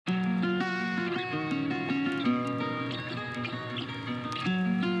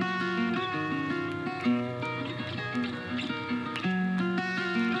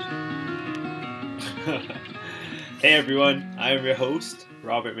Hey everyone, I am your host,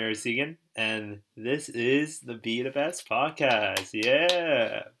 Robert Marasigan, and this is the Be the Best podcast.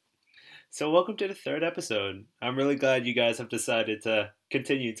 Yeah! So, welcome to the third episode. I'm really glad you guys have decided to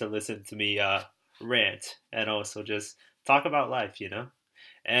continue to listen to me rant and also just talk about life.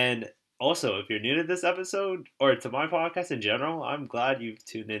 And also, if you're new to this episode or to my podcast in general, I'm glad you've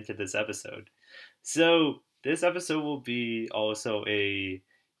tuned into this episode. So this episode will be also a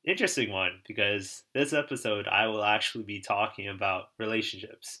interesting one because this episode I will actually be talking about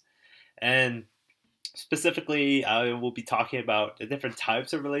relationships. And specifically I will be talking about the different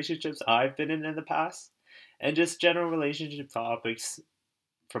types of relationships I've been in the past and just general relationship topics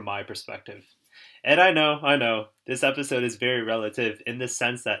from my perspective. And I know, this episode is very relative in the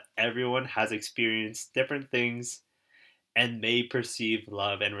sense that everyone has experienced different things and may perceive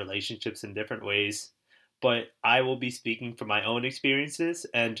love and relationships in different ways. But I will be speaking from my own experiences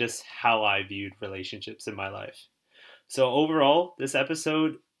and just how I viewed relationships in my life. So, overall, this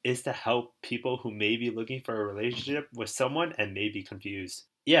episode is to help people who may be looking for a relationship with someone and may be confused.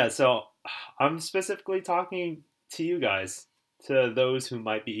 Yeah, so I'm specifically talking to you guys, to those who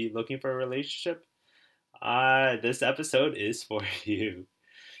might be looking for a relationship. This episode is for you.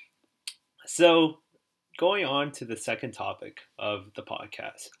 So, going on to the second topic of the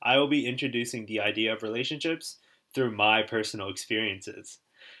podcast, I will be introducing the idea of relationships through my personal experiences.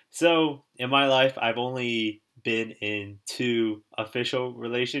 So, in my life, I've only been in two official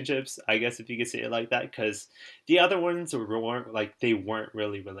relationships, I guess if you could say it like that, because the other ones weren't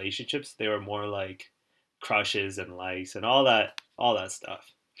really relationships. They were more like crushes and likes and all that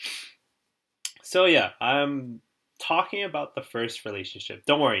stuff. So yeah, I'm talking about the first relationship.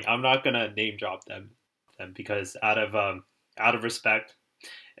 Don't worry, I'm not gonna name drop them because out of respect,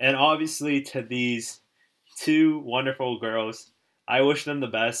 and obviously to these two wonderful girls, I wish them the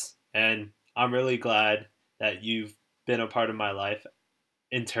best, and I'm really glad that you've been a part of my life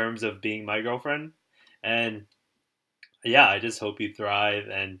in terms of being my girlfriend. And yeah, I just hope you thrive,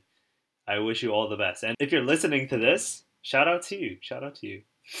 and I wish you all the best. And if you're listening to this, shout out to you. Shout out to you.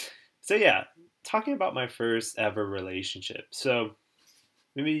 So yeah, talking about my first ever relationship. So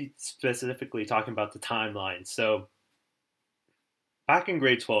maybe specifically talking about the timeline. So back in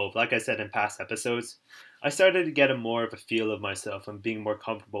grade 12, like I said in past episodes, I started to get a more of a feel of myself and being more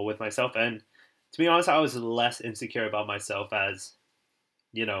comfortable with myself. And to be honest, I was less insecure about myself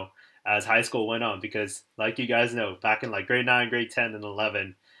you know, as high school went on because like you guys know, back in like grade 9, grade 10 and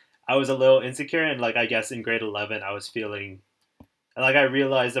 11, I was a little insecure and like I guess in grade 11 I was feeling like I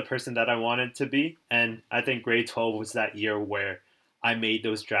realized the person that I wanted to be, and I think grade 12 was that year where I made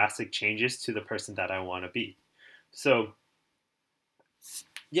those drastic changes to the person that I want to be. So,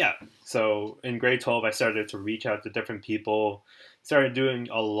 yeah, so in grade 12, I started to reach out to different people, started doing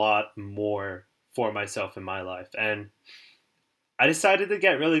a lot more for myself in my life, and I decided to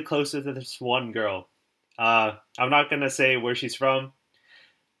get really close to this one girl. I'm not going to say where she's from,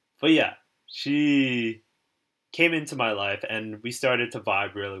 but yeah, she came into my life and we started to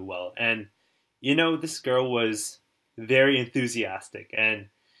vibe really well. And this girl was very enthusiastic and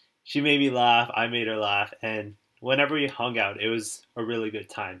she made me laugh, I made her laugh, and whenever we hung out, it was a really good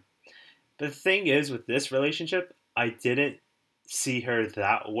time. The thing is with this relationship, I didn't see her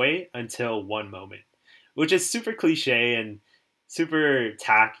that way until one moment, which is super cliche and super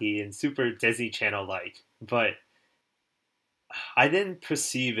tacky and super Disney Channel like, but I didn't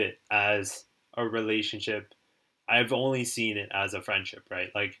perceive it as a relationship. I've only seen it as a friendship, right?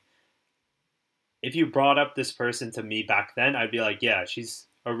 Like, if you brought up this person to me back then, I'd be like, yeah, she's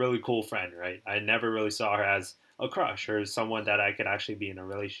a really cool friend, right? I never really saw her as a crush or someone that I could actually be in a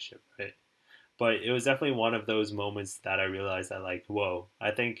relationship, right? But it was definitely one of those moments that I realized that, like, whoa,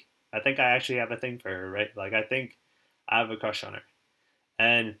 I think I actually have a thing for her, right? Like, I think I have a crush on her,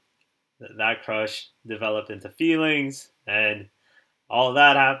 and that crush developed into feelings, and all of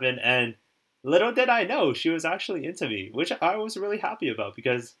that happened, and little did I know she was actually into me, which I was really happy about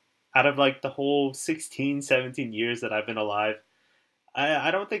because out of like the whole 16, 17 years that I've been alive,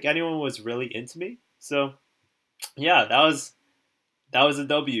 I don't think anyone was really into me. So yeah, that was a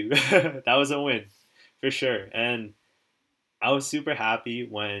W. That was a win for sure. And I was super happy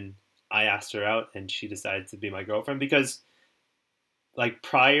when I asked her out and she decided to be my girlfriend because like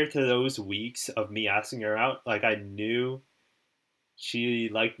prior to those weeks of me asking her out, like I knew she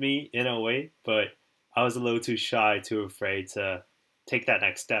liked me in a way, but I was a little too shy, too afraid to take that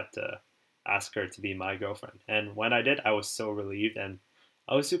next step to ask her to be my girlfriend. And when I did, I was so relieved and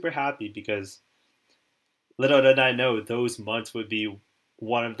I was super happy because little did I know those months would be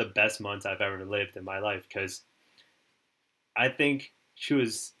one of the best months I've ever lived in my life because I think she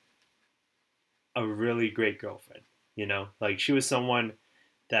was a really great girlfriend. Like she was someone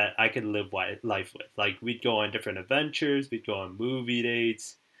that I could live life with. Like we'd go on different adventures, we'd go on movie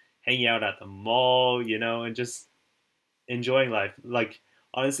dates, hanging out at the mall, and just enjoying life. Like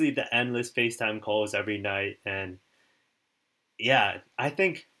honestly, the endless FaceTime calls every night, and yeah, I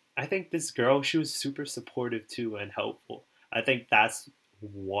think this girl, she was super supportive too and helpful. I think that's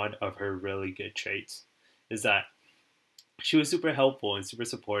one of her really good traits, is that she was super helpful and super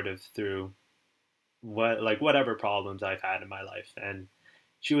supportive through whatever problems I've had in my life, and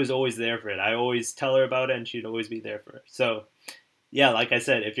she was always there for it. I always tell her about it, and she'd always be there for it. So yeah, like I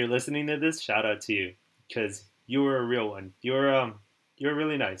said, if you're listening to this, shout out to you because you were a real one. You're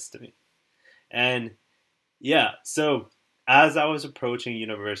really nice to me, and yeah. So as I was approaching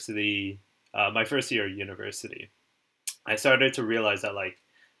university, my first year of university, I started to realize that like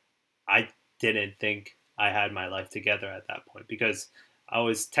I didn't think I had my life together at that point because I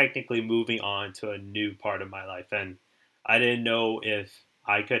was technically moving on to a new part of my life, and I didn't know if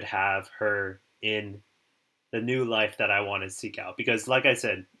I could have her in the new life that I wanted to seek out. Because, like I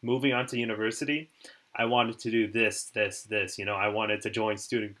said, moving on to university, I wanted to do this, this, this. I wanted to join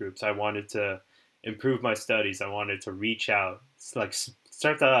student groups. I wanted to improve my studies. I wanted to reach out, like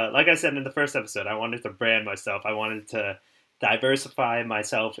start to, like I said in the first episode, I wanted to brand myself. I wanted to diversify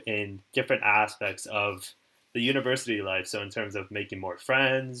myself in different aspects of the university life. So, in terms of making more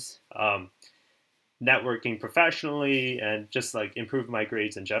friends, networking professionally, and just like improve my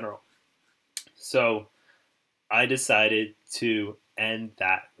grades in general. So, I decided to end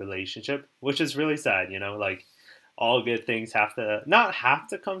that relationship, which is really sad, like all good things have to not have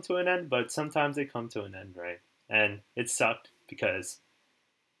to come to an end, but sometimes they come to an end, right? And it sucked because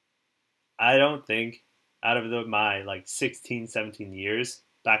I don't think out of my like 16, 17 years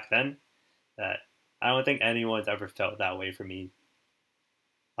back then that I don't think anyone's ever felt that way for me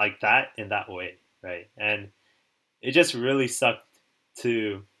like that in that way, right? And it just really sucked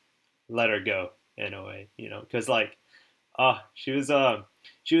to let her go in a way, because like she was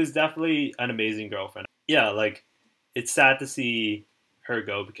definitely an amazing girlfriend. Yeah, like it's sad to see her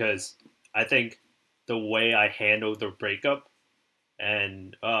go because I think the way I handled the breakup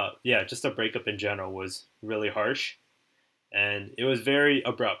and yeah, just the breakup in general was really harsh and it was very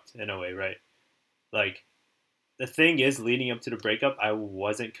abrupt in a way, right? Like the thing is, leading up to the breakup, I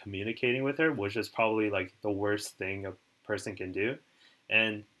wasn't communicating with her, which is probably like the worst thing a person can do.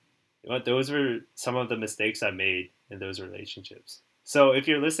 And those were some of the mistakes I made in those relationships. So if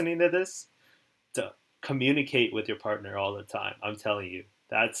you're listening to this, to communicate with your partner all the time. I'm telling you,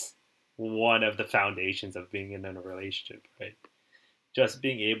 that's one of the foundations of being in a relationship, right? Just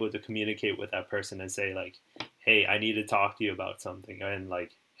being able to communicate with that person and say like, "Hey, I need to talk to you about something," and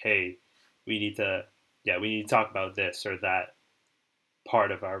like, "Hey, we need to, yeah, we need to talk about this or that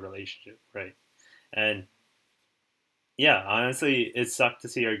part of our relationship," right? And yeah, honestly, it sucked to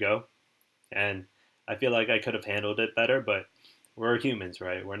see her go, and I feel like I could have handled it better, but we're humans,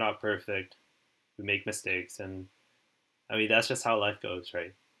 right? We're not perfect. We make mistakes, and I mean that's just how life goes,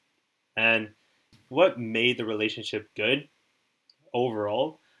 right? And what made the relationship good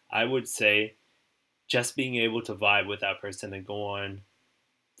overall, I would say just being able to vibe with that person and go on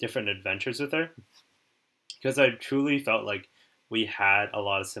different adventures with her. Because I truly felt like we had a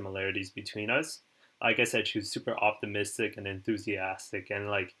lot of similarities between us. Like I said, she was super optimistic and enthusiastic, and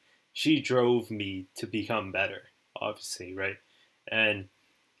like she drove me to become better, obviously, right? And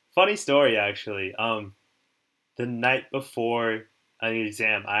funny story actually, the night before an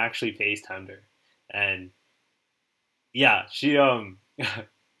exam, I actually FaceTimed her, and yeah, she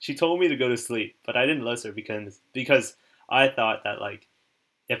told me to go to sleep, but I didn't listen because I thought that like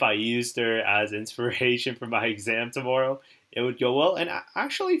if I used her as inspiration for my exam tomorrow, it would go well. And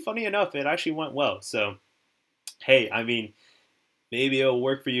actually, funny enough, it actually went well. So hey, I mean, maybe it'll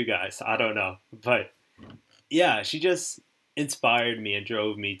work for you guys. I don't know, but yeah, she just inspired me and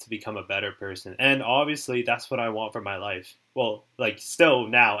drove me to become a better person. And obviously, that's what I want for my life. Well, like still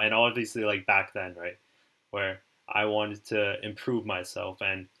now, and obviously like back then, right? Where I wanted to improve myself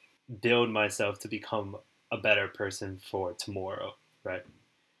and build myself to become a better person for tomorrow, right?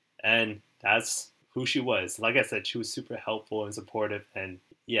 And that's who she was. Like I said, she was super helpful and supportive, and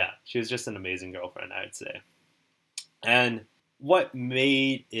yeah, she was just an amazing girlfriend, I'd say. And what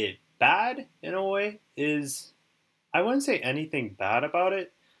made it bad in a way is I wouldn't say anything bad about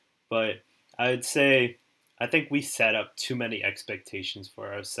it, but I'd say I think we set up too many expectations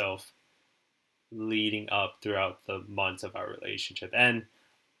for ourselves leading up throughout the months of our relationship. And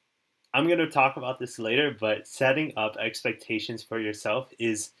I'm going to talk about this later, but setting up expectations for yourself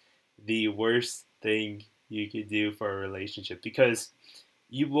is the worst thing you could do for a relationship because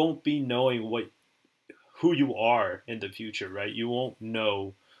you won't be knowing what who you are in the future, right? You won't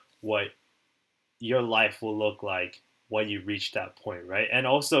know what your life will look like when you reach that point, right? And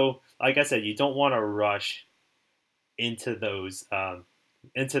also, like I said, you don't want to rush into those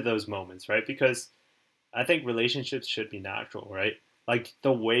moments, right? Because I think relationships should be natural, right? Like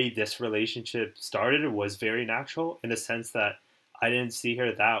the way this relationship started was very natural in the sense that I didn't see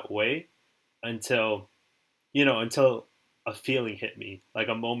her that way until until a feeling hit me, like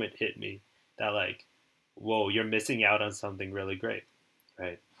a moment hit me that like, whoa, you're missing out on something really great,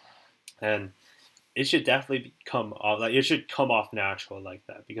 right? And it should definitely come off like it should come off natural like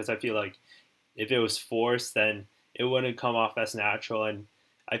that because I feel like if it was forced, then it wouldn't come off as natural, and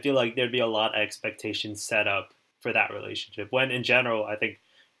I feel like there'd be a lot of expectations set up for that relationship. When in general, I think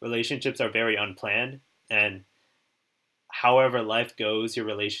relationships are very unplanned, and however life goes, your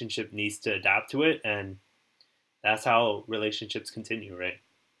relationship needs to adapt to it, and that's how relationships continue, right?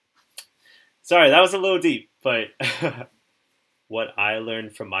 Sorry, that was a little deep, but what I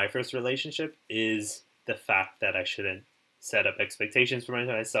learned from my first relationship is the fact that I shouldn't set up expectations for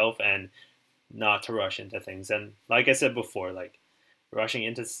myself and not to rush into things. And like I said before, like rushing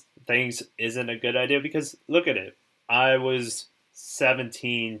into things isn't a good idea because look at it. I was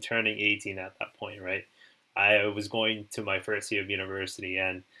 17 turning 18 at that point, right? I was going to my first year of university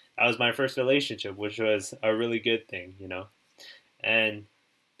and that was my first relationship, which was a really good thing, you know? And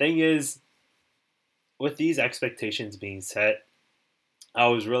thing is, with these expectations being set, I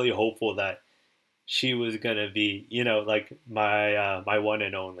was really hopeful that she was gonna be, like my one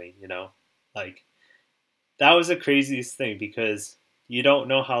and only, like that was the craziest thing because you don't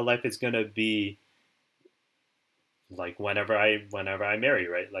know how life is gonna be like whenever I marry,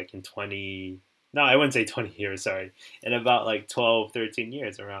 right? Like in 20, no, I wouldn't say 20 years, sorry. In about like 12, 13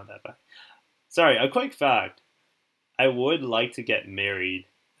 years around that time. Sorry, a quick fact. I would like to get married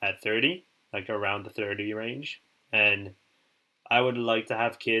at 30, like around the 30 range. And I would like to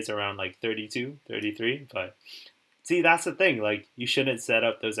have kids around like 32, 33. But see, that's the thing. Like, you shouldn't set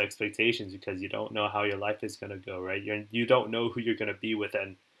up those expectations because you don't know how your life is going to go, right? You don't know who you're going to be with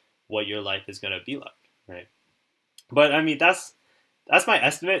and what your life is going to be like, right? But I mean, that's my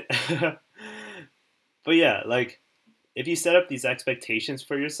estimate. But yeah, like if you set up these expectations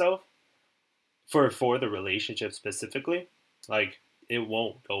for yourself for the relationship specifically, like it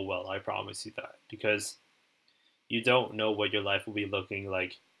won't go well. I promise you that because you don't know what your life will be looking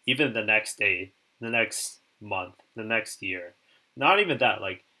like even the next day, the next month, the next year. Not even that,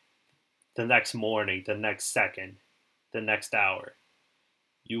 like the next morning, the next second, the next hour.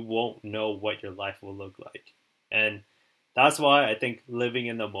 You won't know what your life will look like. And that's why I think living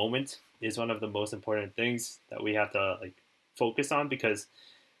in the moment is one of the most important things that we have to like focus on because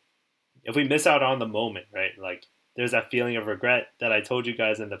if we miss out on the moment, right? Like there's that feeling of regret that I told you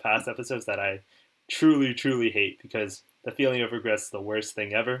guys in the past episodes that I truly, truly hate because the feeling of regret is the worst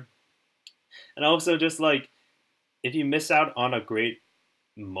thing ever. And also just like if you miss out on a great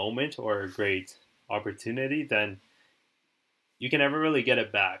moment or a great opportunity, then you can never really get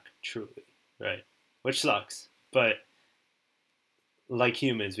it back, truly, right? Which sucks. But like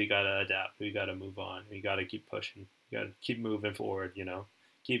humans, we gotta adapt. We gotta move on. We gotta keep pushing. We gotta keep moving forward.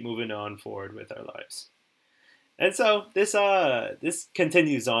 Keep moving on forward with our lives. And so this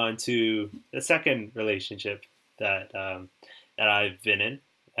continues on to the second relationship that I've been in,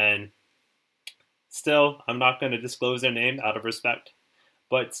 and still I'm not going to disclose their name out of respect,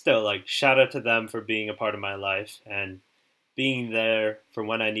 but still like shout out to them for being a part of my life and being there for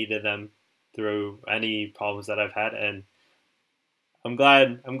when I needed them through any problems that I've had, and I'm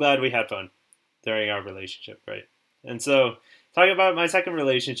glad we had fun during our relationship, right? And so talking about my second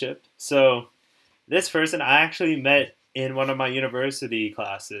relationship, so this person I actually met in one of my university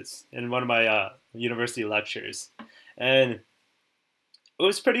classes, in one of my university lectures. And it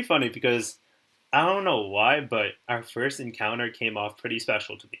was pretty funny because I don't know why, but our first encounter came off pretty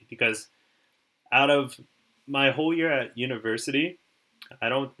special to me because out of my whole year at university, I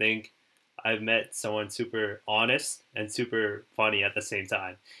don't think I've met someone super honest and super funny at the same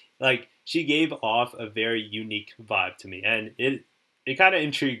time. Like she gave off a very unique vibe to me, and it kind of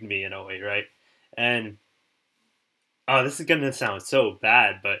intrigued me in a way, right? And oh, this is gonna sound so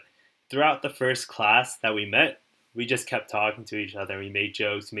bad, but throughout the first class that we met, we just kept talking to each other. We made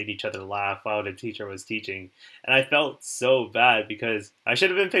jokes, made each other laugh while the teacher was teaching, and I felt so bad because I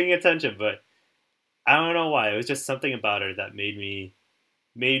should have been paying attention, but I don't know why. It was just something about her that made me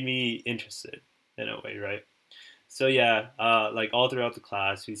interested in a way, right? So yeah, like all throughout the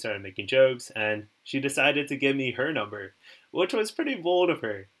class, we started making jokes, and she decided to give me her number, which was pretty bold of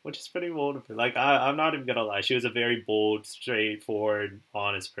her. Which is pretty bold of her. Like I'm not even gonna lie, she was a very bold, straightforward,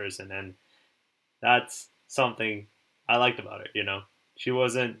 honest person, and that's something I liked about her. She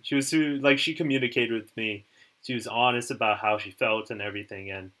wasn't. She was too, like, she communicated with me. She was honest about how she felt and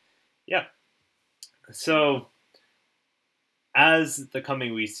everything, and yeah. So as the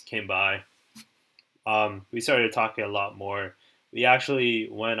coming weeks came by, we started talking a lot more. We actually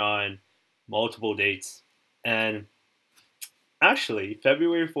went on multiple dates, and actually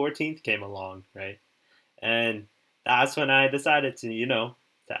February 14th came along, right? And that's when I decided to,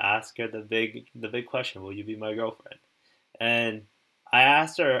 to ask her the big question, will you be my girlfriend? And I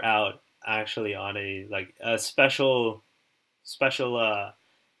asked her out actually on a like a special special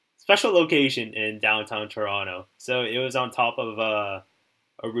location in downtown Toronto. So it was on top of a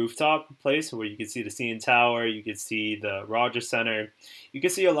rooftop place where you could see the CN Tower, you could see the Rogers Center, you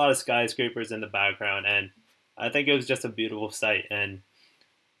could see a lot of skyscrapers in the background, and I think it was just a beautiful sight. And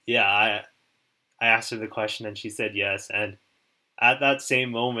yeah, I asked her the question, and she said yes. And at that same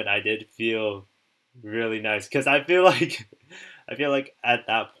moment, I did feel really nice because I feel like I feel like at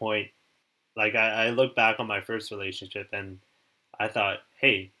that point, like I look back on my first relationship, and I thought,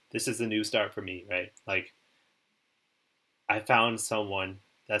 hey, this is a new start for me, right? Like I found someone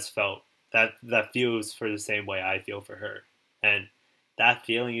that's felt that feels for the same way I feel for her, and that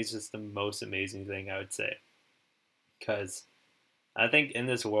feeling is just the most amazing thing I would say. Because I think in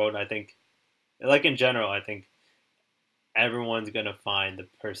this world, I think like in general, I think everyone's gonna find the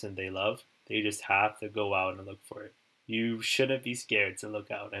person they love. They just have to go out and look for it. You shouldn't be scared to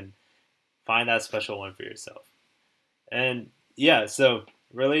look out and find that special one for yourself. And yeah, so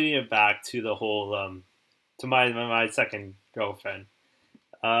relating it back to the whole to my second girlfriend,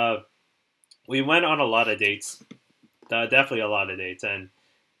 uh, we went on a lot of dates, definitely a lot of dates, and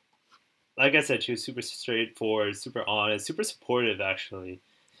like I said, she was super straightforward, super honest, super supportive actually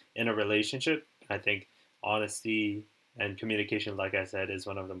in a relationship. I think honesty and communication, like I said, is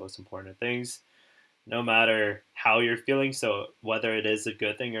one of the most important things. No matter how you're feeling, so whether it is a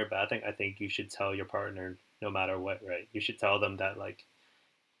good thing or a bad thing, I think you should tell your partner no matter what, right? You should tell them that, like,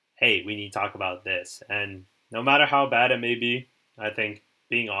 hey, we need to talk about this. And no matter how bad it may be, I think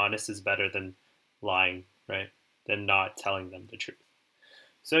being honest is better than lying, right? Than not telling them the truth.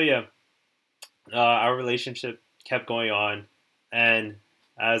 So, yeah, our relationship kept going on. And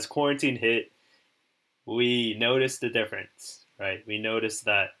as quarantine hit, we noticed the difference, right? We noticed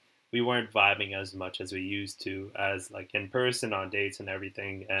that we weren't vibing as much as we used to, as like in person on dates and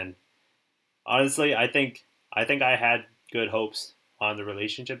everything. And honestly, I think I had good hopes on the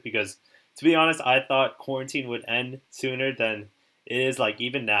relationship because, to be honest, I thought quarantine would end sooner than it is. Like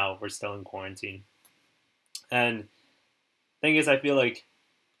even now, we're still in quarantine. And thing is, I feel like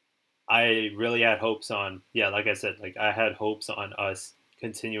I really had hopes on, yeah, like I said, like I had hopes on us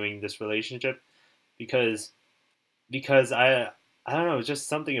continuing this relationship because I don't know, just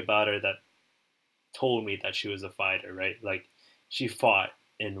something about her that told me that she was a fighter, right? Like she fought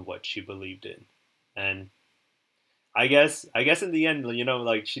in what she believed in. And I guess in the end,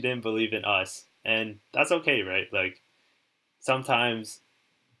 like she didn't believe in us. And that's okay, right? Like sometimes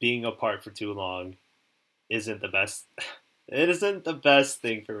being apart for too long isn't the best it isn't the best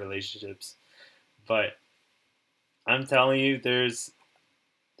thing for relationships. But I'm telling you, there's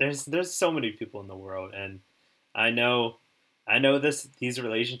so many people in the world, and I know I know these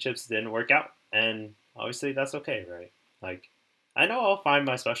relationships didn't work out, and obviously that's okay, right? Like I know I'll find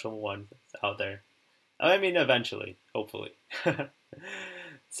my special one out there. I mean, eventually, hopefully.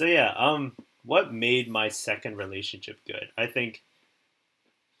 So yeah, what made my second relationship good? I think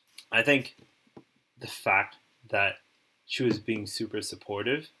the fact that she was being super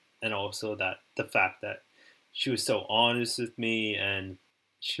supportive, and also that the fact that she was so honest with me, and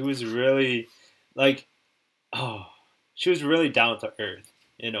she was really like, oh, she was really down to earth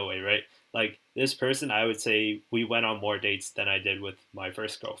in a way, right? Like this person, I would say we went on more dates than I did with my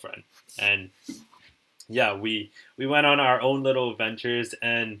first girlfriend, and yeah, we went on our own little adventures,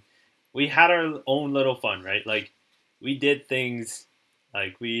 and we had our own little fun, right? Like we did things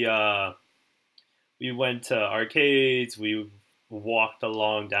like we went to arcades, we walked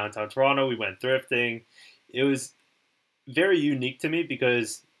along downtown Toronto, we went thrifting. It was very unique to me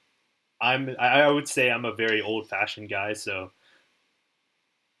because I would say I'm a very old fashioned guy, so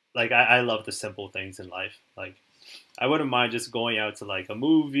like I love the simple things in life. Like I wouldn't mind just going out to like a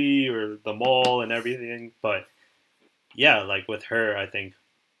movie or the mall and everything, but yeah, like with her, I think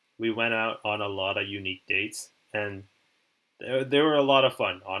we went out on a lot of unique dates, and they were a lot of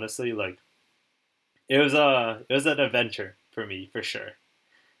fun. Honestly, like it was an adventure for me for sure.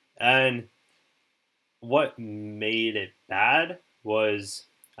 And what made it bad was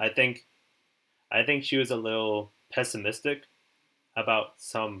I think I think she was a little pessimistic about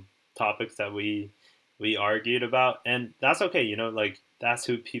some topics that we argued about, and that's okay. Like that's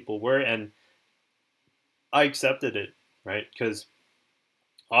who people were, and I accepted it, right? Because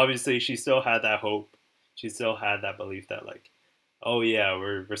obviously she still had that hope. She still had that belief that like, oh yeah,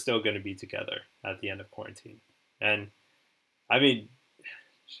 we're still going to be together at the end of quarantine. And I mean,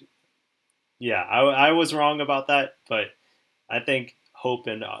 yeah, I was wrong about that, but I think hope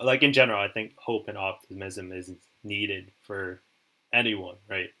and like in general, I think hope and optimism is needed for anyone,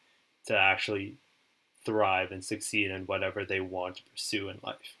 right, to actually thrive and succeed in whatever they want to pursue in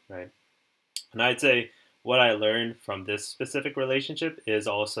life, right? And I'd say what I learned from this specific relationship is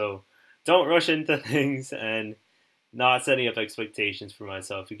also don't rush into things and not setting up expectations for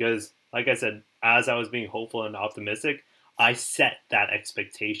myself because, like I said, as I was being hopeful and optimistic, I set that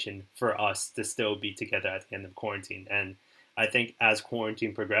expectation for us to still be together at the end of quarantine. And I think as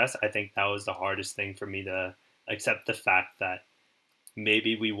quarantine progressed, I think that was the hardest thing for me to accept the fact that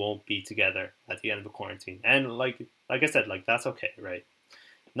maybe we won't be together at the end of the quarantine. And like I said, like that's okay, right?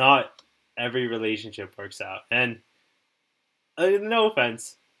 Not every relationship works out. And no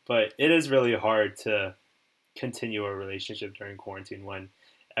offense, but it is really hard to continue a relationship during quarantine when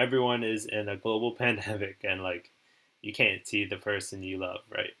everyone is in a global pandemic and like you can't see the person you love,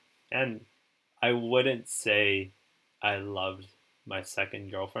 right? And I wouldn't say I loved my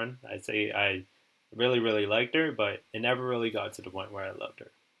second girlfriend. I'd say I really, really liked her, but it never really got to the point where I loved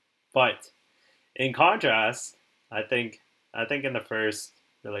her. But in contrast, I think in the first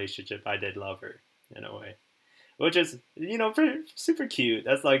relationship I did love her in a way, which is super cute.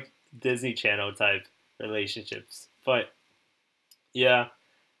 That's like Disney Channel type relationships. But yeah,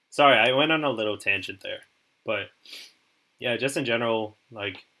 sorry, I went on a little tangent there. But yeah, just in general,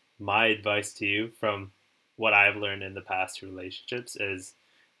 like my advice to you from what I've learned in the past two relationships is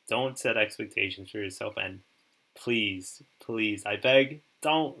don't set expectations for yourself and please, please, I beg,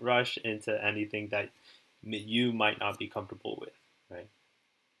 don't rush into anything that you might not be comfortable with, right?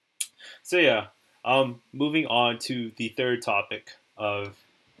 So yeah, moving on to the third topic of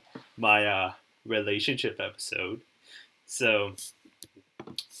my relationship episode. So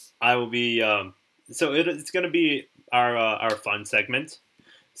I will be it's gonna be our fun segment.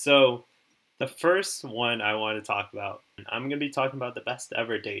 So the first one I want to talk about, I'm gonna be talking about the best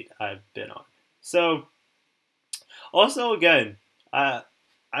ever date I've been on. So also again, uh,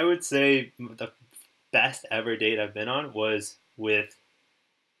 I would say the best ever date I've been on was with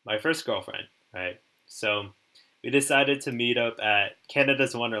my first girlfriend, right? So we decided to meet up at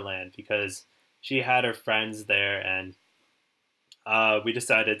Canada's Wonderland because she had her friends there, and we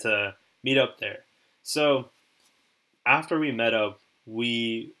decided to meet up there. So after we met up,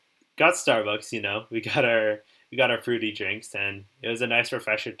 we got Starbucks. We got our fruity drinks, and it was a nice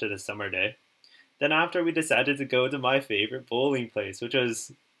refresher to the summer day. Then after we decided to go to my favorite bowling place, which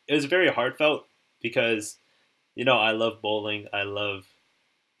was it was very heartfelt because I love bowling.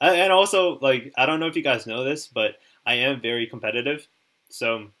 And also like I don't know if you guys know this, but I am very competitive.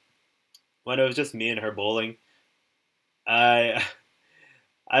 So when it was just me and her bowling, I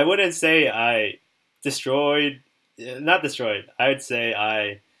I wouldn't say I destroyed, not destroyed. I'd say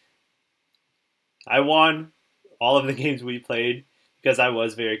I won all of the games we played because I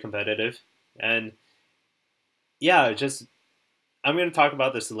was very competitive. And yeah, just I'm gonna talk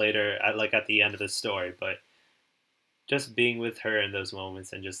about this later, at the end of the story. But just being with her in those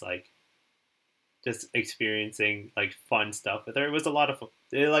moments and just experiencing like fun stuff with her, it was a lot of fun.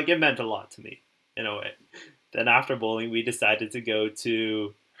 It meant a lot to me in a way. Then after bowling, we decided to go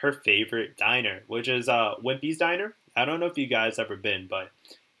to her favorite diner, which is Wimpy's Diner. I don't know if you guys ever been, but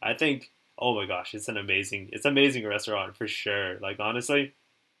I think oh my gosh, it's an amazing restaurant for sure. Like honestly,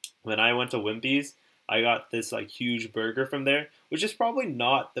 when I went to Wimpy's, I got this like huge burger from there, which is probably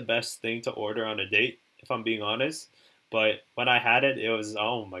not the best thing to order on a date, if I'm being honest. But when I had it, it was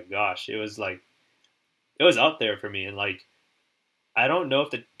oh my gosh, it was up there for me, and like I don't know if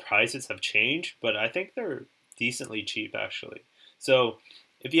the prices have changed, but I think they're decently cheap actually. So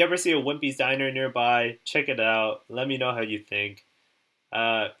if you ever see a Wimpy's Diner nearby, check it out. Let me know how you think.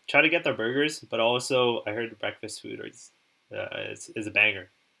 Try to get their burgers, but also I heard the breakfast food is a banger.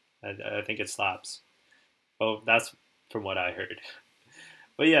 I think it slaps. Well, that's from what I heard.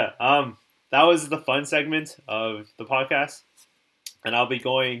 But yeah, that was the fun segment of the podcast, and I'll be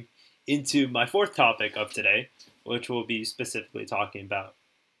going into my fourth topic of today, which will be specifically talking about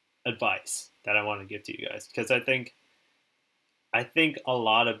advice that I want to give to you guys because I think a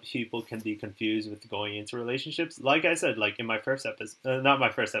lot of people can be confused with going into relationships. Like I said, like in my first episode, not my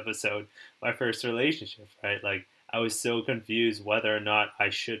first episode, my first relationship, right? Like I was so confused whether or not I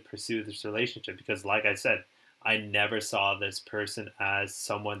should pursue this relationship because, like I said, I never saw this person as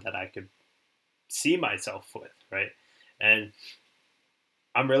someone that I could see myself with, right? And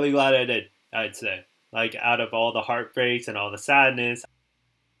I'm really glad I did, I'd say. Like, out of all the heartbreaks and all the sadness.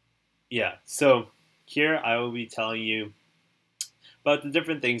 Yeah, so here I will be telling you about the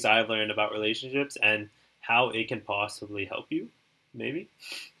different things I've learned about relationships and how it can possibly help you, maybe.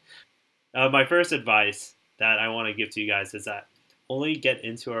 My first advice that I want to give to you guys is that only get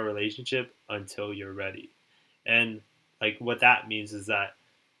into a relationship until you're ready. And like what that means is that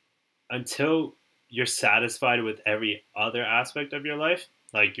until you're satisfied with every other aspect of your life,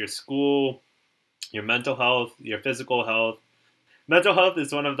 like your school, your mental health, your physical health. Mental health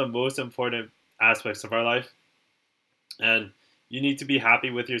is one of the most important aspects of our life, and you need to be happy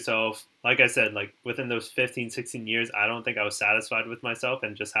with yourself. Like I said, like within those 15, 16 years, I don't think I was satisfied with myself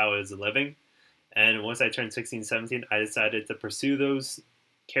and just how I was living. And once I turned 16, 17, I decided to pursue those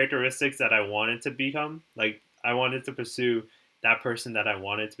characteristics that I wanted to become. Like I wanted to pursue that person that I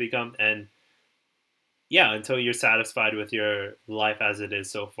wanted to become. And yeah, until you're satisfied with your life as it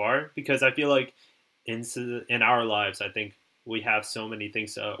is so far, because I feel like in our lives, I think we have so many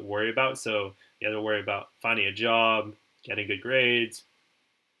things to worry about. So you have to worry about finding a job, getting good grades,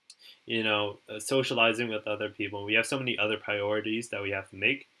 socializing with other people. We have so many other priorities that we have to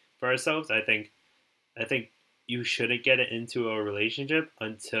make for ourselves. I think you shouldn't get into a relationship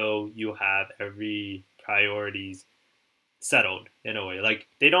until you have every priorities settled in a way. Like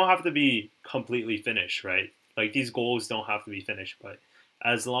they don't have to be completely finished, right? Like these goals don't have to be finished, but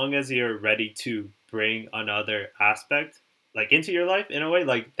as long as you're ready to bring another aspect like into your life in a way,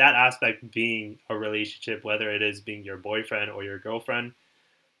 like that aspect being a relationship, whether it is being your boyfriend or your girlfriend,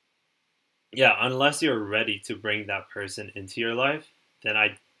 yeah, unless you're ready to bring that person into your life, then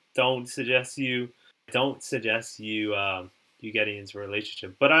I don't suggest you you getting into a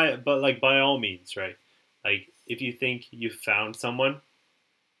relationship. But like by all means, right? Like if you think you found someone,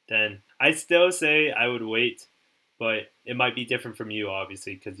 then I still say I would wait, but it might be different from you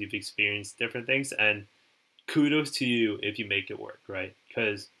obviously because you've experienced different things, and kudos to you if you make it work, right?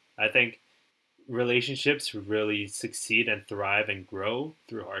 Because I think relationships really succeed and thrive and grow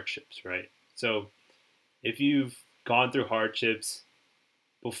through hardships, right? So if you've gone through hardships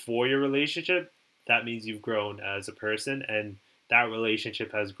before your relationship, that means you've grown as a person, and that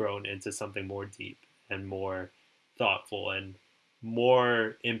relationship has grown into something more deep and more thoughtful and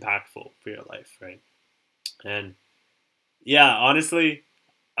more impactful for your life, right? And yeah, honestly,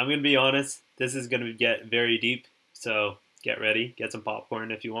 I'm gonna be honest. This is gonna get very deep, so get ready, get some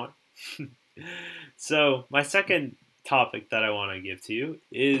popcorn if you want. So my second topic that I want to give to you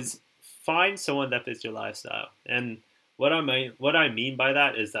is find someone that fits your lifestyle. And what I mean by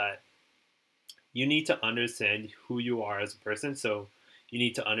that is that you need to understand who you are as a person. So you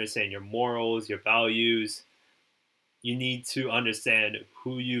need to understand your morals, your values. You need to understand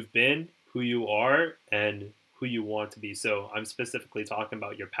who you've been, who you are, and who you want to be. So I'm specifically talking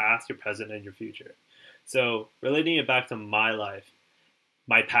about your past, your present, and your future. So relating it back to my life,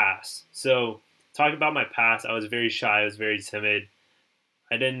 my past. So talking about my past, I was very shy, I was very timid.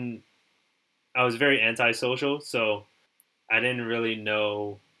 I didn't I was very antisocial, so I didn't really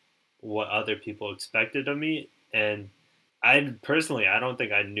know what other people expected of me, and I don't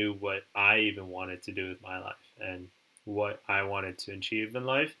think I knew what I even wanted to do with my life and what I wanted to achieve in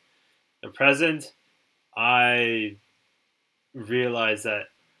life. The present, I realized that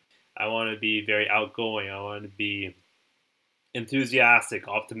I want to be very outgoing. I want to be enthusiastic,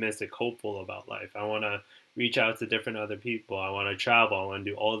 optimistic, hopeful about life. I want to reach out to different other people. I want to travel. I want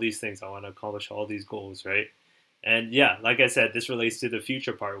to do all these things. I want to accomplish all these goals, right? And yeah, like I said, this relates to the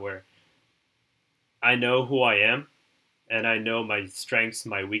future part where I know who I am and I know my strengths,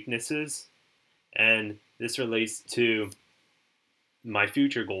 my weaknesses, and this relates to my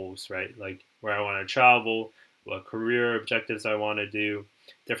future goals, right? Like where I want to travel, what career objectives I want to do,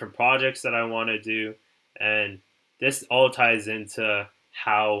 different projects that I want to do, and this all ties into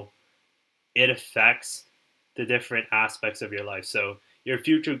how it affects the different aspects of your life. So your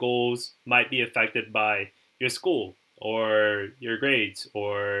future goals might be affected by your school or your grades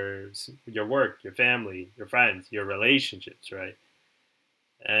or your work, your family, your friends, your relationships, right?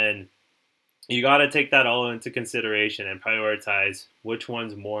 And you got to take that all into consideration and prioritize which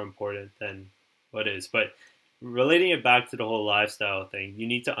one's more important than what is. But relating it back to the whole lifestyle thing, you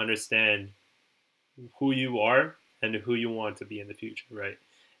need to understand who you are and who you want to be in the future, right?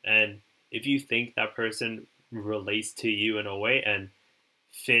 And if you think that person relates to you in a way and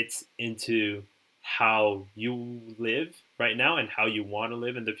fits into how you live right now and how you want to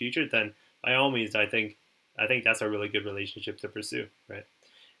live in the future, then by all means, I think that's a really good relationship to pursue, right?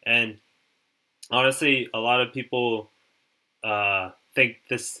 And honestly, a lot of people think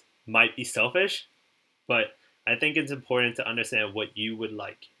this. might be selfish, but I think it's important to understand what you would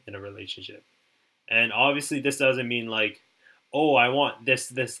like in a relationship. And obviously, this doesn't mean like, oh, I want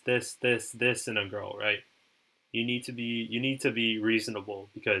this in a girl, right? You need to be reasonable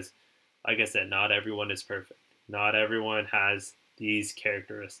because, like I said, not everyone is perfect. Not everyone has these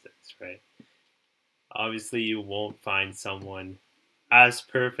characteristics, right? Obviously, you won't find someone as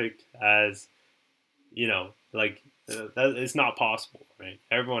perfect as like that. It's not possible, right?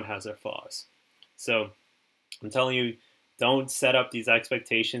 Everyone has their flaws. So I'm telling you, don't set up these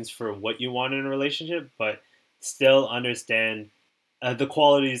expectations for what you want in a relationship, but still understand the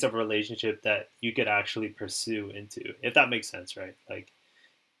qualities of a relationship that you could actually pursue into, if that makes sense, right? Like,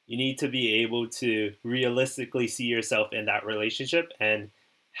 you need to be able to realistically see yourself in that relationship and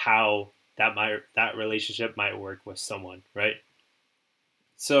how that relationship might work with someone, right?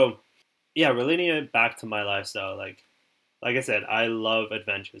 So yeah, relating it back to my lifestyle, like I said, I love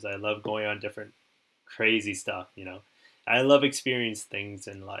adventures. I love going on different crazy stuff, I love experience things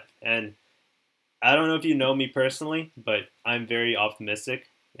in life. And I don't know if you know me personally, but I'm very optimistic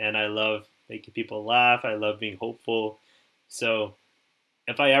and I love making people laugh. I love being hopeful. So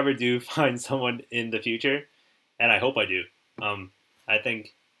if I ever do find someone in the future, and I hope I do, um, I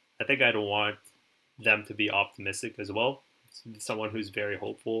think I'd want them to be optimistic as well. Someone who's very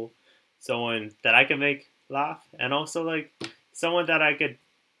hopeful, someone that I can make laugh, and also like someone that I could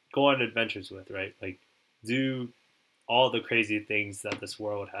go on adventures with, right? Like do all the crazy things that this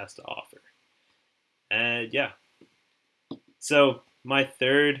world has to offer. And yeah, so my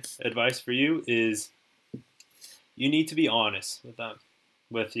third advice for you is you need to be honest with them,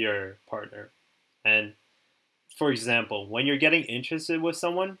 with your partner. And for example, when you're getting interested with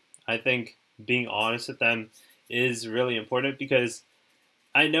someone, I think being honest with them is really important because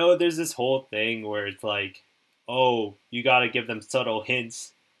I know there's this whole thing where it's like, oh, you got to give them subtle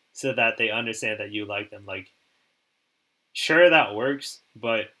hints so that they understand that you like them. Like, sure, that works,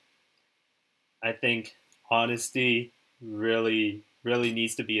 but I think honesty really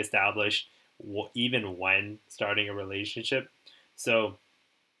needs to be established even when starting a relationship. So,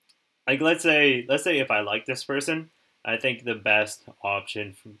 like let's say if I like this person, I think the best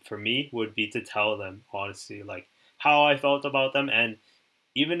option for me would be to tell them honestly like how I felt about them. And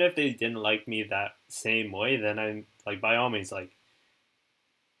even if they didn't like me that same way, then I'm like, by all means, like,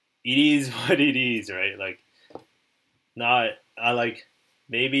 it is what it is, right? Like, not I like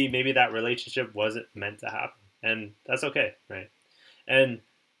maybe that relationship wasn't meant to happen, and that's okay, right? And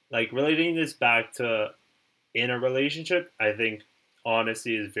like relating this back to in a relationship, I think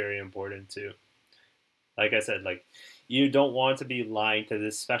honesty is very important too. Like I said, like, you don't want to be lying to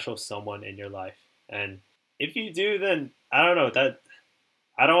this special someone in your life. And if you do, then I don't know that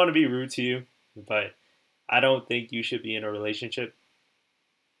I don't want to be rude to you, but I don't think you should be in a relationship.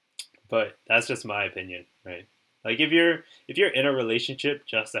 But that's just my opinion, right? Like, if you're in a relationship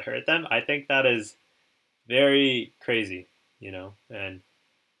just to hurt them, I think that is very crazy, and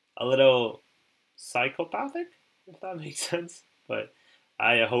a little psychopathic, if that makes sense. But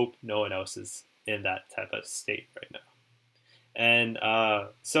I hope no one else is in that type of state right now. And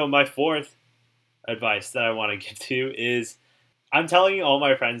so my fourth advice that I want to give to you is I'm telling all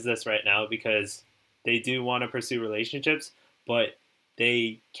my friends this right now because they do want to pursue relationships, but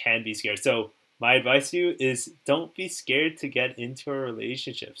they can be scared. So my advice to you is don't be scared to get into a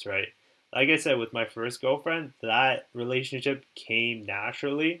relationships, right? Like I said, with my first girlfriend, that relationship came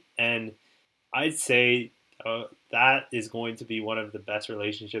naturally, and I'd say that is going to be one of the best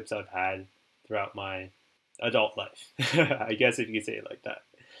relationships I've had throughout my adult life. I guess if you could say it like that.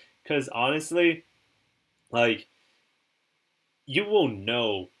 Because honestly, like, you will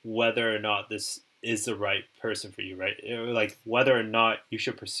know whether or not this is the right person for you, right? Like whether or not you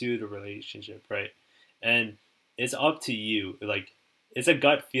should pursue the relationship, right? And it's up to you. Like, it's a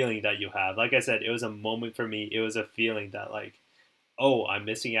gut feeling that you have. Like I said, it was a moment for me. It was a feeling that like, oh, I'm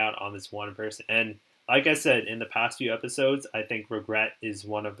missing out on this one person. And like I said in the past few episodes, I think regret is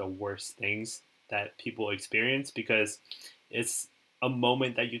one of the worst things that people experience because it's a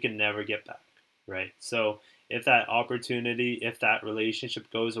moment that you can never get back, right? So if that opportunity, if that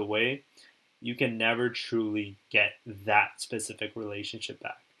relationship goes away, you can never truly get that specific relationship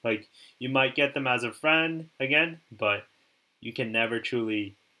back. Like, you might get them as a friend again, but you can never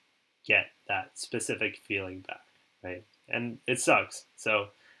truly get that specific feeling back, right? And it sucks. So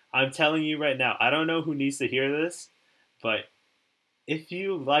I'm telling you right now, I don't know who needs to hear this, but if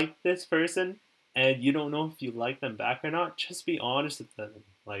you like this person and you don't know if you like them back or not, just be honest with them.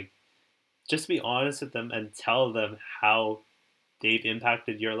 Like, just be honest with them and tell them how they've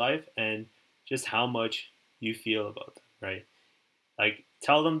impacted your life and just how much you feel about them, right? Like,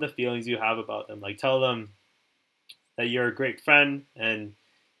 tell them the feelings you have about them. Like, tell them that you're a great friend and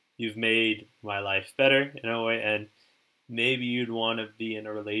you've made my life better in a way, and maybe you'd want to be in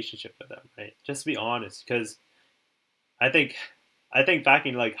a relationship with them, right? Just be honest, because I think I think back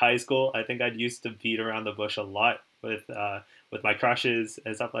in like high school, I think I'd used to beat around the bush a lot with my crushes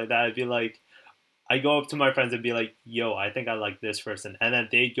and stuff like that. I'd be like, I go up to my friends and be like, "Yo, I think I like this person," and then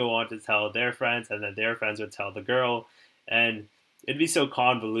they'd go on to tell their friends, and then their friends would tell the girl, and it'd be so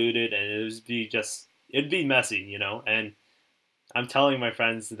convoluted, and it'd be messy, you know. And I'm telling my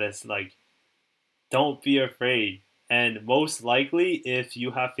friends this, like, don't be afraid, and most likely, if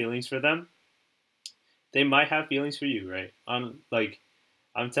you have feelings for them, they might have feelings for you, right? I'm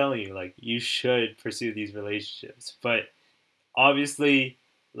telling you, like, you should pursue these relationships, but obviously,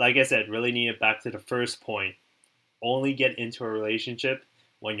 like I said, really need it back to the first point. Only get into a relationship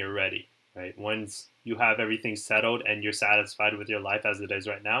when you're ready, right? Once you have everything settled and you're satisfied with your life as it is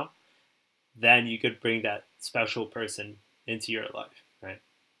right now, then you could bring that special person into your life, right?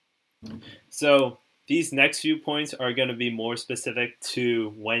 So these next few points are going to be more specific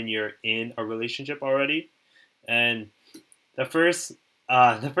to when you're in a relationship already. And the first,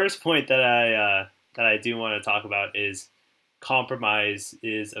 the first point that I do want to talk about is compromise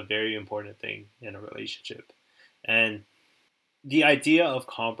is a very important thing in a relationship. And the idea of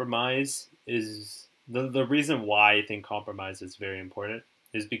compromise is the reason why I think compromise is very important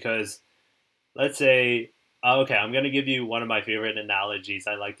is because, let's say, okay, I'm going to give you one of my favorite analogies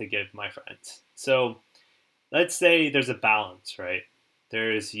I like to give my friends. So let's say there's a balance, right?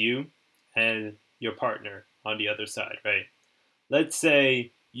 There's you and your partner on the other side, right? Let's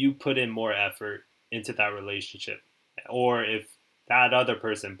say you put in more effort into that relationship, or if that other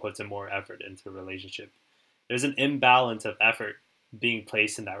person puts in more effort into a relationship, there's an imbalance of effort being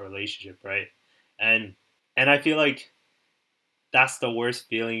placed in that relationship, right? And I feel like that's the worst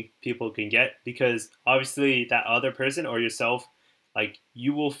feeling people can get, because obviously that other person or yourself, like,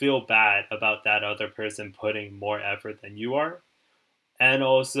 you will feel bad about that other person putting more effort than you are. And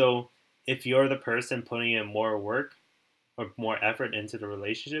also, if you're the person putting in more work or more effort into the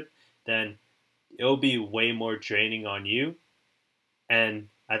relationship, then it'll be way more draining on you. And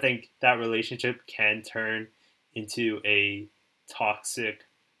I think that relationship can turn into a toxic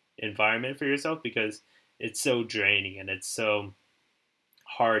environment for yourself, because it's so draining and it's so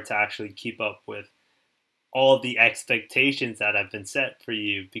hard to actually keep up with all the expectations that have been set for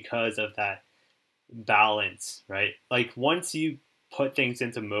you because of that balance, right? Like, once you put things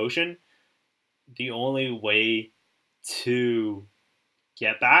into motion, the only way to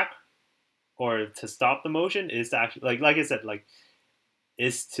get back or to stop the motion is to actually, like I said, like,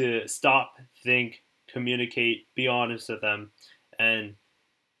 is to stop, think, communicate, be honest with them, and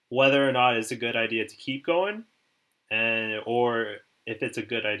whether or not it's a good idea to keep going, and or if it's a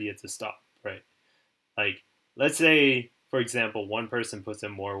good idea to stop, right? Like, let's say, for example, one person puts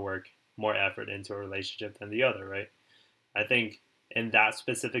in more work, more effort into a relationship than the other, right? I think in that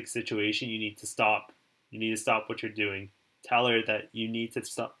specific situation, you need to stop. You need to stop what you're doing. Tell her that you need to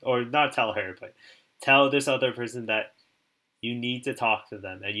stop, or not tell her, but tell this other person that you need to talk to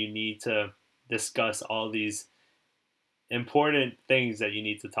them and you need to discuss all these important things that you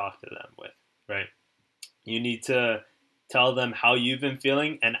need to talk to them with, right? You need to tell them how you've been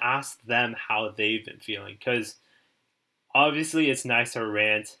feeling and ask them how they've been feeling, because obviously it's nice to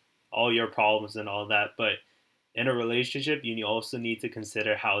rant all your problems and all that, but in a relationship, you also need to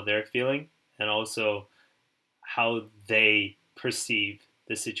consider how they're feeling and also how they perceive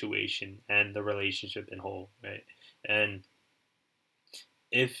the situation and the relationship in whole, right? And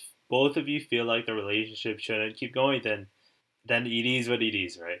if both of you feel like the relationship shouldn't keep going, then it is what it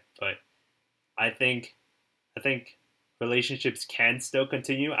is, right? But I think I think relationships can still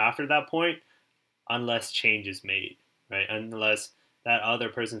continue after that point unless change is made, right? Unless that other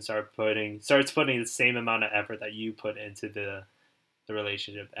person starts putting the same amount of effort that you put into the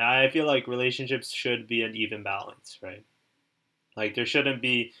relationship. And I feel like relationships should be an even balance, right? Like, there shouldn't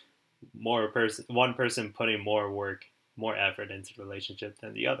be one person putting more work, more effort into the relationship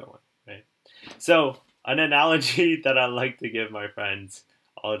than the other one, right? So an analogy that I like to give my friends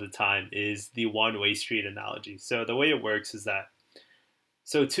all the time is the one-way street analogy. So the way it works is that,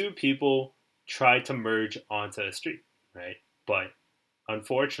 so two people try to merge onto a street, right? But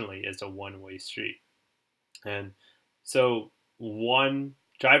unfortunately, it's a one-way street. And so one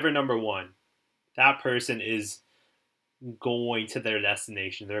driver number one, that person is going to their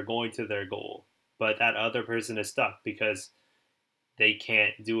destination. They're going to their goal. But that other person is stuck because they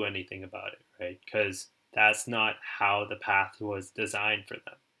can't do anything about it, right? Because that's not how the path was designed for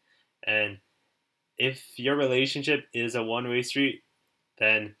them. And if your relationship is a one way street,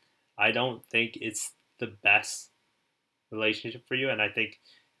 then I don't think it's the best relationship for you. And I think,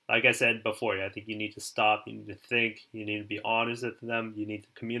 like I said before, I think you need to stop, you need to think, you need to be honest with them, you need to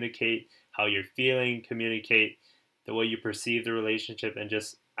communicate how you're feeling, communicate the way you perceive the relationship, and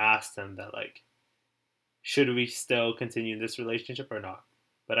just ask them that, like, should we still continue this relationship or not?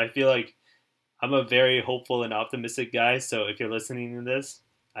 But I feel like I'm a very hopeful and optimistic guy, so if you're listening to this,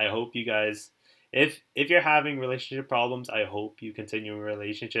 I hope you guys, if you're having relationship problems, I hope you continue a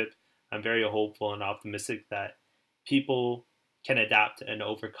relationship. I'm very hopeful and optimistic that people can adapt and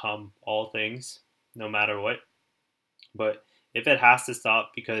overcome all things, no matter what. But if it has to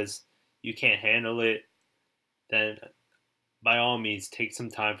stop because you can't handle it, then by all means take some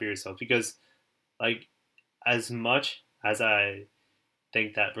time for yourself. Because, like, as much as I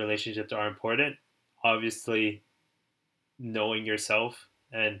think that relationships are important, obviously knowing yourself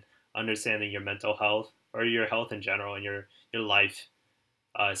and understanding your mental health or your health in general and your life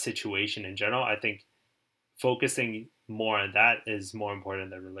situation in general, I think focusing more on that is more important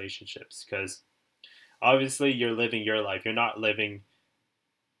than relationships, because obviously you're living your life, you're not living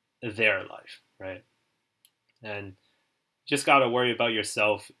their life, right? And just got to worry about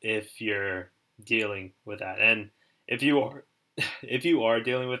yourself if you're dealing with that. And if you are if you are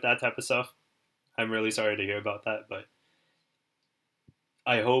dealing with that type of stuff, I'm really sorry to hear about that, but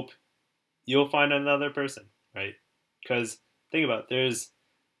I hope you'll find another person, right? Because think about it,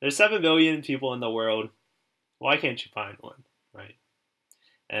 there's 7 billion people in the world. Why can't you find one, right?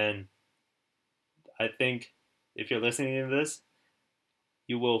 And I think if you're listening to this,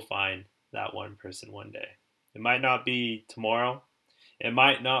 you will find that one person one day. It might not be tomorrow, it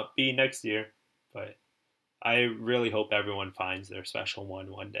might not be next year, but I really hope everyone finds their special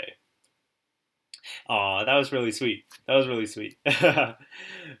one day. Aw, that was really sweet. That was really sweet.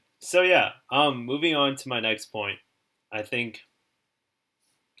 So yeah, moving on to my next point. I think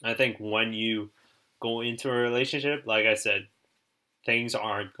I think when you go into a relationship, like I said, things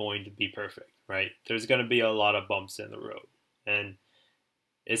aren't going to be perfect, right? There's going to be a lot of bumps in the road. And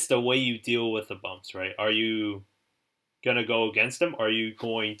it's the way you deal with the bumps, right? Are you going to go against them, or are you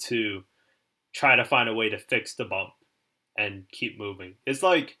going to try to find a way to fix the bump and keep moving? It's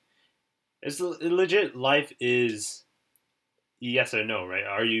like, it's legit. Life is yes or no, right?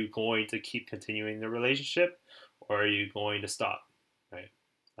 Are you going to keep continuing the relationship, or are you going to stop, right?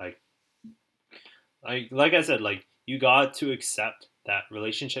 Like, like I said, like, you got to accept that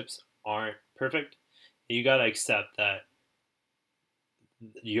relationships aren't perfect. You got to accept that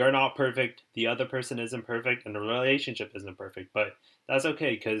you're not perfect, the other person isn't perfect, and the relationship isn't perfect. But that's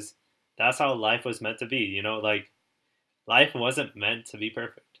okay, because that's how life was meant to be. Like, life wasn't meant to be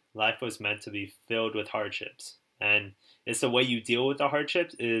perfect. Life was meant to be filled with hardships, and it's the way you deal with the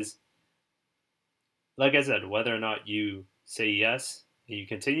hardships is, like I said, whether or not you say yes and you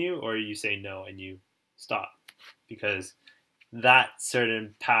continue, or you say no and you stop, because that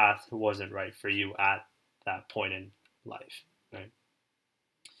certain path wasn't right for you at that point in life, right?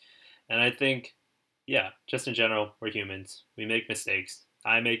 And I think, yeah, just in general, we're humans. We make mistakes.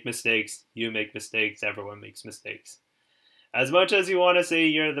 I make mistakes. You make mistakes. Everyone makes mistakes. As much as you want to say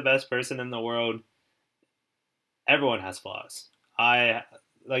you're the best person in the world, everyone has flaws. I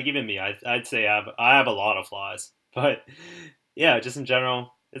like, even me. I'd say I have a lot of flaws, but yeah, just in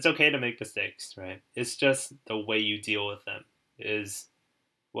general, it's okay to make mistakes, right? It's just the way you deal with them is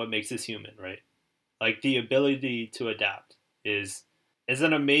what makes us human, right? Like, the ability to adapt is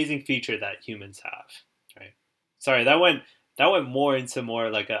an amazing feature that humans have, right? Sorry, that went more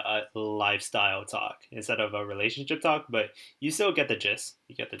like a lifestyle talk instead of a relationship talk, but you still get the gist.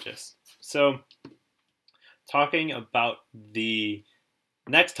 You get the gist. So, talking about the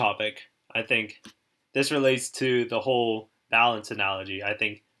next topic, I think this relates to the whole balance analogy. I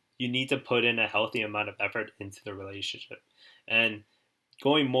think you need to put in a healthy amount of effort into the relationship. And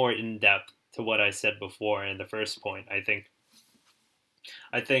going more in depth to what I said before in the first point, I think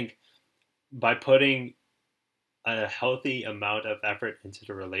by putting a healthy amount of effort into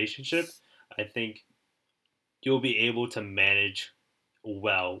the relationship, I think you'll be able to manage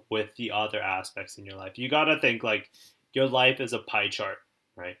well with the other aspects in your life. You got to think like your life is a pie chart,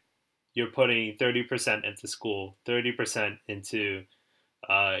 right? You're putting 30% into school, 30% into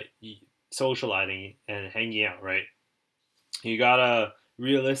uh, socializing and hanging out, right? You got to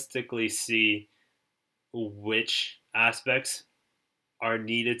realistically see which aspects are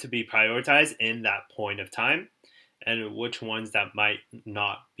needed to be prioritized in that point of time, and which ones that might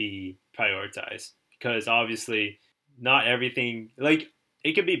not be prioritized, because obviously not everything, like,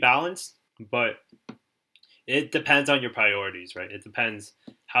 it could be balanced, but it depends on your priorities, right? It depends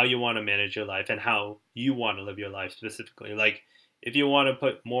how you want to manage your life and how you want to live your life specifically. Like, if you want to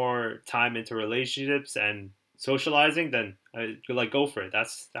put more time into relationships and socializing, then like go for it.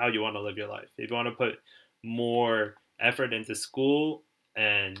 That's how you want to live your life. If you want to put more effort into school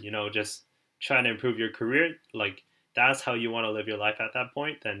and just trying to improve your career, like that's how you want to live your life at that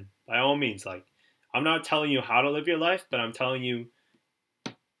point, then by all means, like I'm not telling you how to live your life, but I'm telling you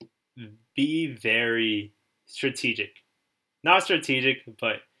be very strategic. Not strategic,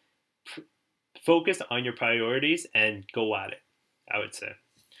 but focus on your priorities and go at it, I would say.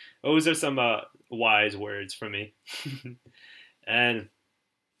 Those are some wise words from me. And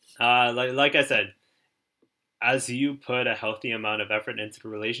like I said, as you put a healthy amount of effort into the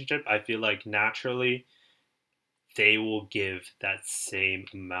relationship, I feel like naturally they will give that same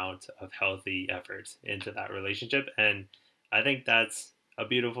amount of healthy effort into that relationship. And I think that's a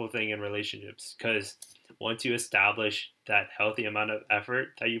beautiful thing in relationships, because once you establish that healthy amount of effort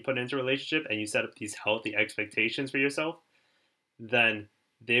that you put into a relationship and you set up these healthy expectations for yourself, then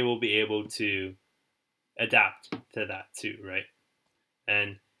they will be able to adapt to that too, right?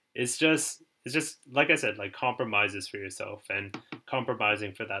 And it's just like I said, like compromises for yourself and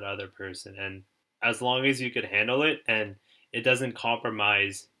compromising for that other person. And as long as you could handle it and it doesn't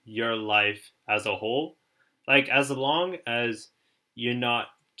compromise your life as a whole, like as long as you're not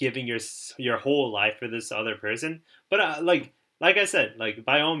giving your whole life for this other person. But like I said, like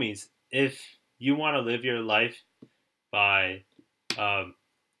by all means, if you want to live your life by um,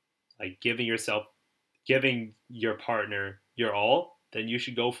 like giving your partner your all, then you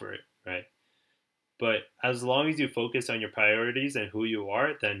should go for it, right? But as long as you focus on your priorities and who you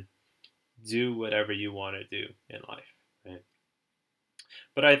are, then do whatever you want to do in life, right?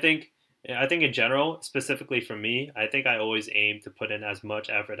 But I think in general, specifically for me, I think I always aim to put in as much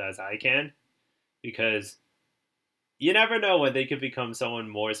effort as I can, because you never know when they could become someone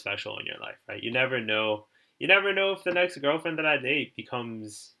more special in your life, right? You never know if the next girlfriend that I date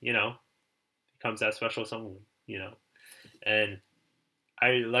becomes that special someone, you know. And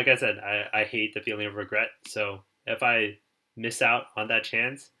like I said, I hate the feeling of regret. So if I miss out on that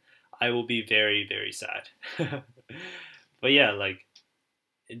chance, I will be very, very sad. But yeah, like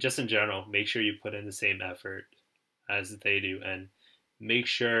just in general, make sure you put in the same effort as they do, and make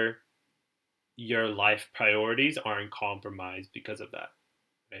sure your life priorities aren't compromised because of that.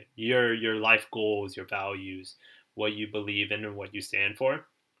 Right? Your life goals, your values, what you believe in and what you stand for,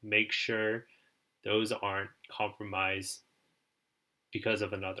 make sure those aren't compromised because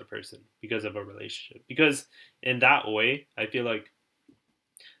of another person, because of a relationship. Because in that way, I feel like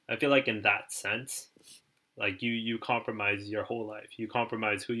in that sense, like you compromise your whole life. You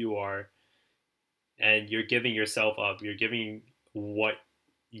compromise who you are, and you're giving yourself up. You're giving what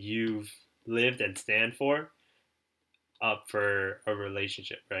you've lived and stand for up for a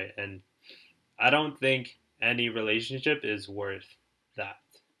relationship, right? And I don't think any relationship is worth that.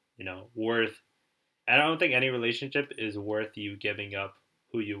 Worth. I don't think any relationship is worth you giving up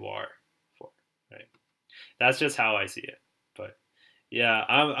who you are for, right? That's just how I see it. But yeah,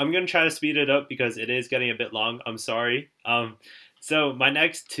 I'm gonna try to speed it up because it is getting a bit long. I'm sorry. So my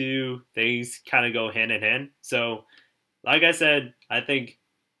next two things kind of go hand in hand. So like I said, I think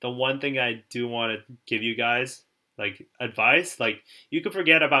the one thing I do want to give you guys like advice, like you can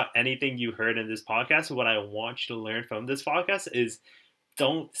forget about anything you heard in this podcast. What I want you to learn from this podcast is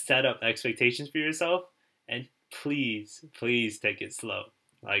don't set up expectations for yourself, and please, please take it slow.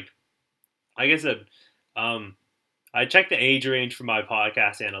 Like I said, um, I checked the age range for my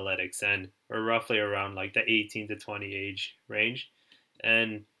podcast analytics, and we're roughly around like the 18 to 20 age range.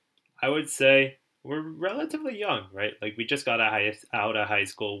 And I would say we're relatively young, right? Like we just got out of high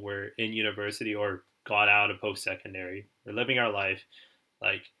school, we're in university or got out of post secondary. We're living our life.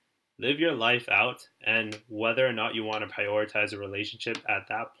 Like live your life out, and whether or not you want to prioritize a relationship at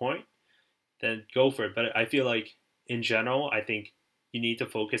that point, then go for it. But I feel like in general, I think you need to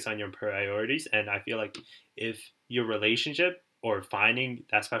focus on your priorities. And I feel like if your relationship or finding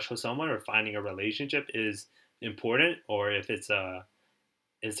that special someone or finding a relationship is important, or if it's a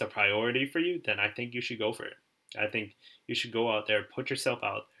priority for you, then I think you should go for it. I think you should go out there, put yourself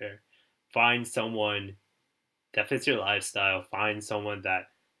out there, find someone that fits your lifestyle, find someone that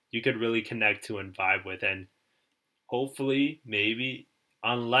you could really connect to and vibe with, and hopefully, maybe,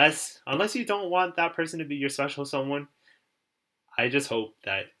 unless you don't want that person to be your special someone, I just hope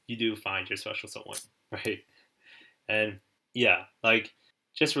that you do find your special someone, right? And yeah, like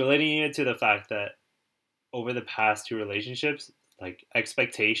just relating it to the fact that over the past two relationships, like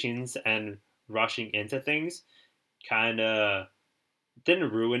expectations and rushing into things kind of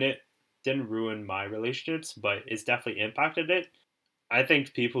didn't ruin it, didn't ruin my relationships, but it's definitely impacted it. I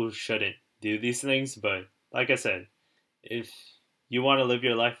think people shouldn't do these things, but like I said, if you want to live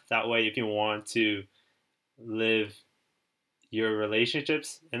your life that way, if you want to live your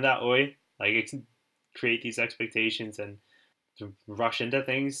relationships in that way, like create these expectations and to rush into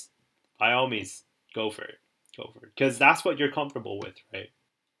things, by all means, go for it. Go for it. Because that's what you're comfortable with, right?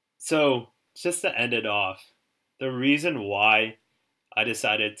 So, just to end it off, the reason why I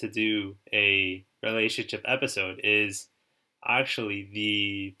decided to do a relationship episode is actually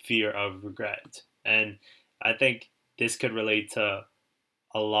the fear of regret. And I think this could relate to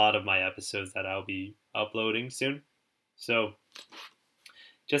a lot of my episodes that I'll be uploading soon. So,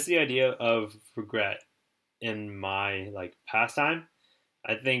 just the idea of regret in my like pastime,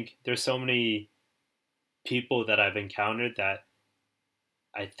 I think there's so many people that I've encountered that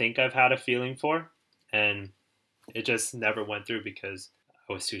I think I've had a feeling for, and it just never went through because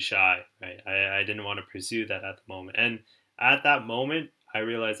I was too shy, right? I didn't want to pursue that at the moment. And at that moment, I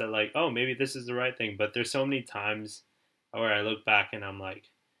realized that, like, oh, maybe this is the right thing. But there's so many times where I look back and I'm like,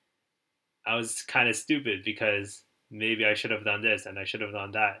 I was kind of stupid because maybe I should have done this and I should have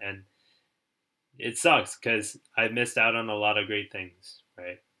done that. And it sucks because I missed out on a lot of great things,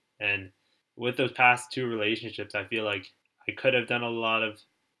 right? And with those past two relationships, I feel like I could have done a lot of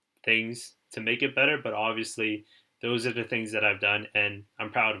things to make it better, but obviously those are the things that I've done and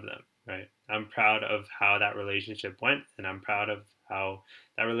I'm proud of them, right? I'm proud of how that relationship went and I'm proud of how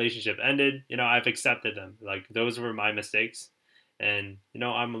that relationship ended. I've accepted them. Like those were my mistakes and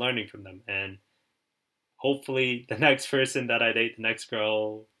I'm learning from them, and hopefully the next person that I date, the next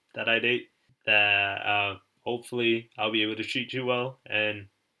girl that I date, that hopefully I'll be able to treat you well, and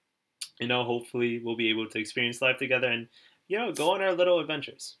hopefully we'll be able to experience life together and go on our little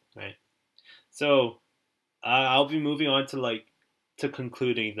adventures, right? So I'll be moving on to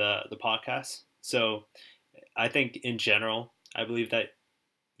concluding the podcast. So I think in general, I believe that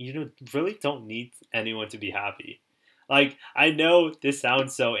really don't need anyone to be happy. Like I know this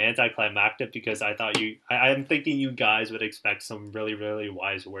sounds so anticlimactic because I'm thinking you guys would expect some really really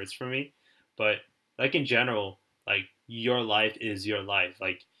wise words from me, but like in general, like your life is your life.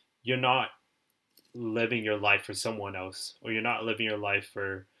 Like you're not living your life for someone else, or you're not living your life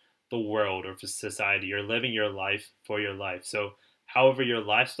for the world or for society. You're living your life for your life. So, however your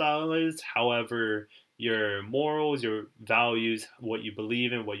lifestyle is, however your morals, your values, what you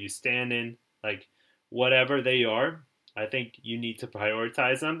believe in, what you stand in, like whatever they are, I think you need to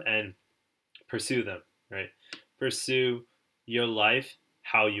prioritize them and pursue them, right? Pursue your life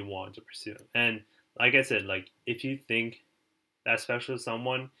how you want to pursue them. And like I said, like if you think that special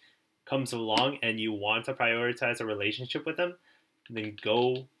someone comes along and you want to prioritize a relationship with them, then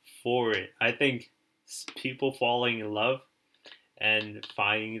go for it. I think people falling in love and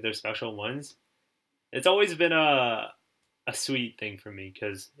finding their special ones, it's always been a sweet thing for me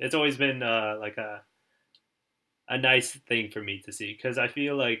because it's always been like a nice thing for me to see, because I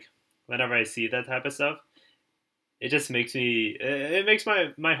feel like whenever I see that type of stuff, it just makes it makes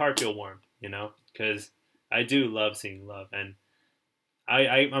my heart feel warm, because I do love seeing love, and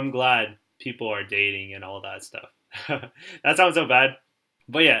I'm glad people are dating and all that stuff. That sounds so bad,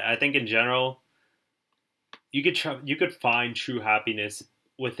 but yeah, I think in general, you could find true happiness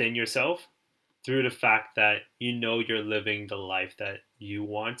within yourself through the fact that you're living the life that you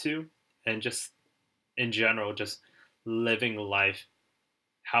want to, and just in general, just living life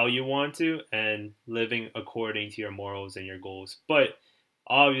how you want to and living according to your morals and your goals. But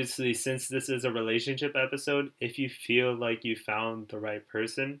obviously, since this is a relationship episode, if you feel like you found the right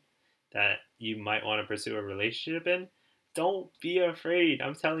person that you might want to pursue a relationship in, don't be afraid.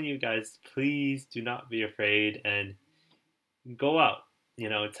 I'm telling you guys, please do not be afraid and go out.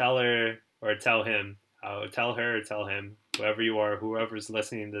 Tell her or tell him, tell her or tell him, whoever you are, whoever's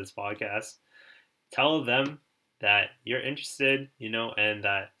listening to this podcast, tell them that you're interested, and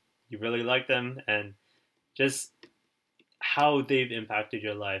that you really like them, and just how they've impacted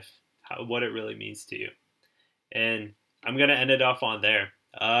your life, what it really means to you. And I'm gonna end it off on there.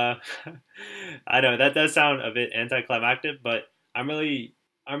 I know that does sound a bit anticlimactic, but I'm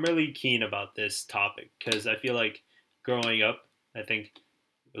really keen about this topic because I feel like growing up, I think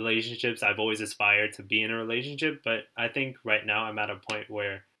relationships, I've always aspired to be in a relationship, but I think right now I'm at a point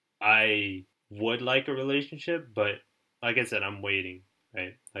where I would like a relationship, but like I said, I'm waiting,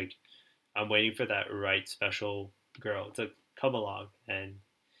 right? Like I'm waiting for that right special girl to come along and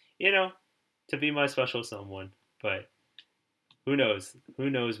you know to be my special someone. But who knows? Who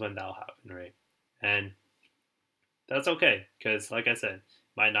knows when that'll happen, right? And that's okay because, like I said,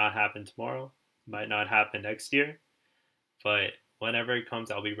 might not happen tomorrow, might not happen next year, but whenever it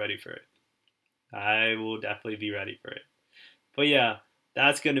comes, I'll be ready for it. I will definitely be ready for it. But yeah,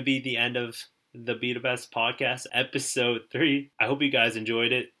 that's going to be the end of the Be the Best podcast, episode 3. I hope you guys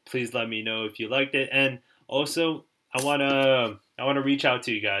enjoyed it. Please let me know if you liked it. And also, I wanna reach out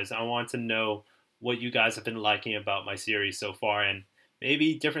to you guys. I want to know what you guys have been liking about my series so far, and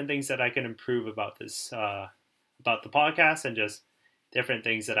maybe different things that I can improve about this, about the podcast, and just different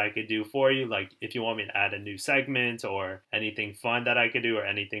things that I could do for you. Like if you want me to add a new segment or anything fun that I could do or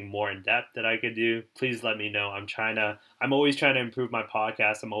anything more in depth that I could do, please let me know. I'm always trying to improve my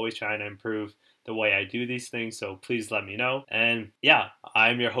podcast. I'm always trying to improve the way I do these things. So please let me know. And yeah,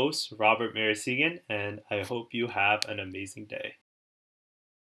 I'm your host, Robert Marasigan, and I hope you have an amazing day.